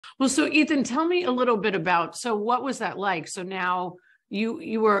Well, so Ethan, tell me a little bit about, so what was that like? So now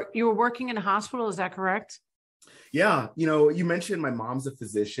you were working in a hospital, is that correct? Yeah, you mentioned my mom's a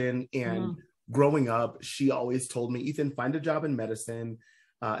physician, and Mm, growing up, she always told me, Ethan, find a job in medicine,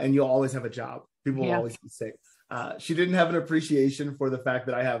 and you'll always have a job. People will yeah. always be sick. She didn't have an appreciation for the fact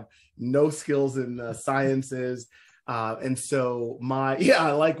that I have no skills in sciences. And so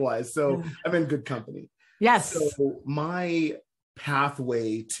yeah, likewise. So Mm. I'm in good company. Yes. So my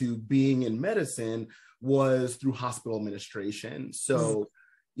pathway to being in medicine was through hospital administration. Mm, So,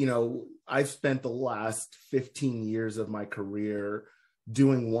 I've spent the last 15 years of my career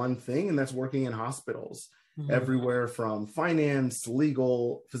doing one thing, and that's working in hospitals, mhm. everywhere from finance,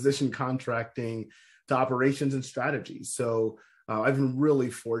 legal, physician contracting to operations and strategy. So, I've been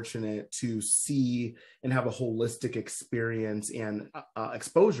really fortunate to see and have a holistic experience and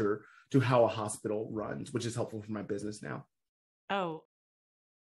exposure to how a hospital runs, which is helpful for my business now. Oh,